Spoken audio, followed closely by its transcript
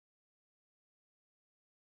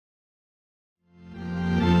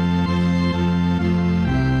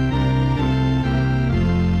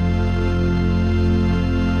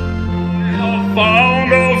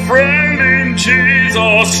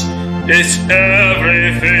Jesus is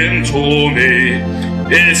everything to me.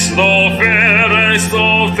 It's the fairest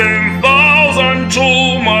of 10,000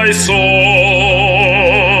 to my soul.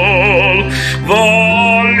 The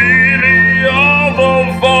lily of the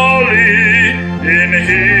valley, in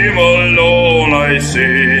him alone I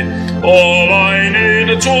see. All I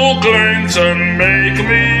need to cleanse and make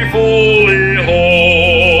me fully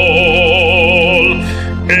whole.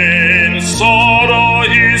 In sorrow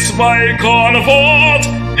is my comfort,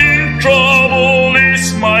 in trouble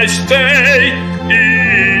is my stay.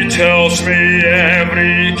 He tells me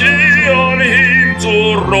every key on him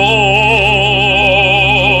to roll.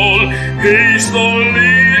 He's the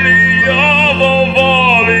lily of the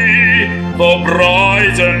valley, the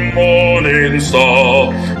bright and morning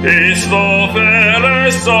star. He's the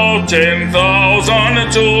fairest of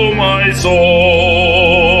 10,000 to my soul.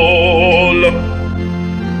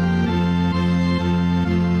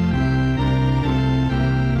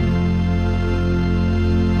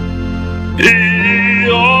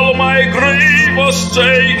 All my grief was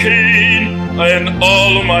taken, and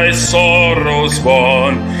all my sorrows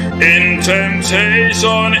borne. In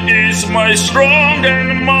temptation is my strong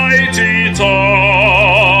and mighty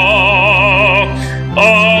tower.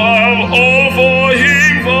 I've all for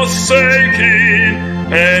him forsaken,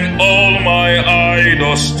 and all my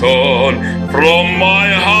idols torn from my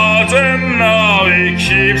heart, and now he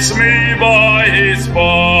keeps me by his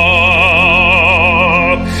power.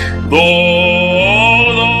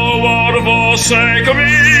 Though the world forsake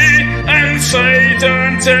me, and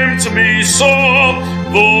Satan tempt me so,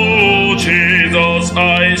 through Jesus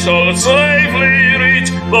I shall safely reach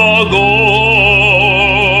the goal.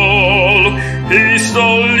 He's the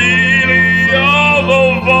lily of the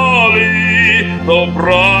valley, the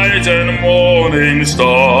bright and morning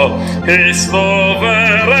star. He's the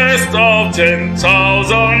fairest of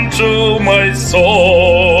 10,000 to my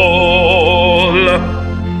soul.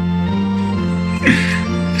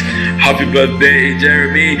 Happy birthday,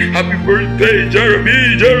 Jeremy. Happy birthday,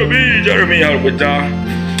 Jeremy Aweda.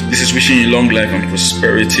 This is wishing you long life and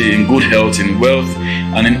prosperity, in good health, in wealth,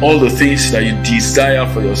 and in all the things that you desire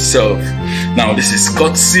for yourself. Now, this is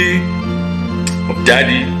courtesy of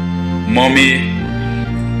Daddy, Mommy,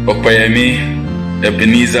 Opayemi,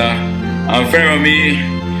 Ebenezer, and Ferami.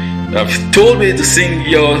 Have told me to sing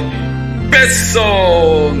your best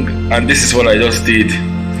song, and this is what I just did.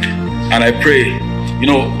 And I pray,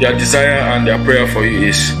 their desire and their prayer for you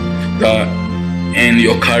is that in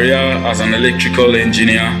your career as an electrical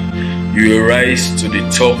engineer, you will rise to the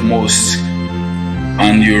topmost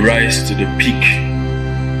and you rise to the peak.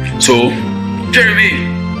 So, Jeremy,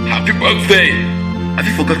 happy birthday! Have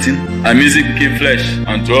you forgotten? Our music became flesh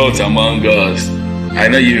and dwelt among us. I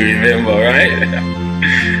know you remember, right?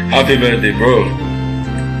 Happy birthday, bro.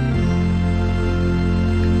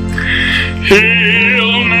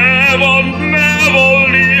 He'll never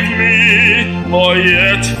leave me, nor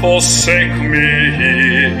yet forsake me,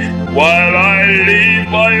 while I live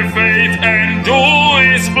by faith and do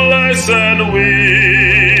his blessed will.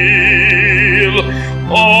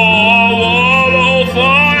 All wall of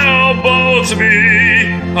fire about me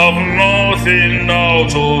have nothing now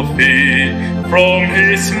to fear. From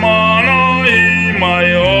his manna he my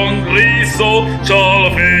hungry soul shall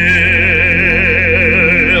fill.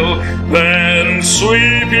 Then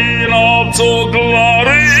sweeping up to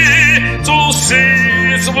glory, to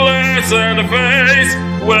see his blessed face,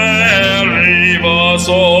 where rivers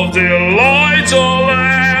of delight shall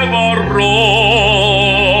ever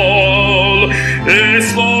roll.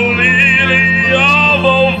 It's the lily of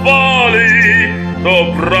the valley, the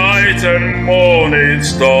bright and morning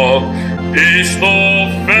star. It's the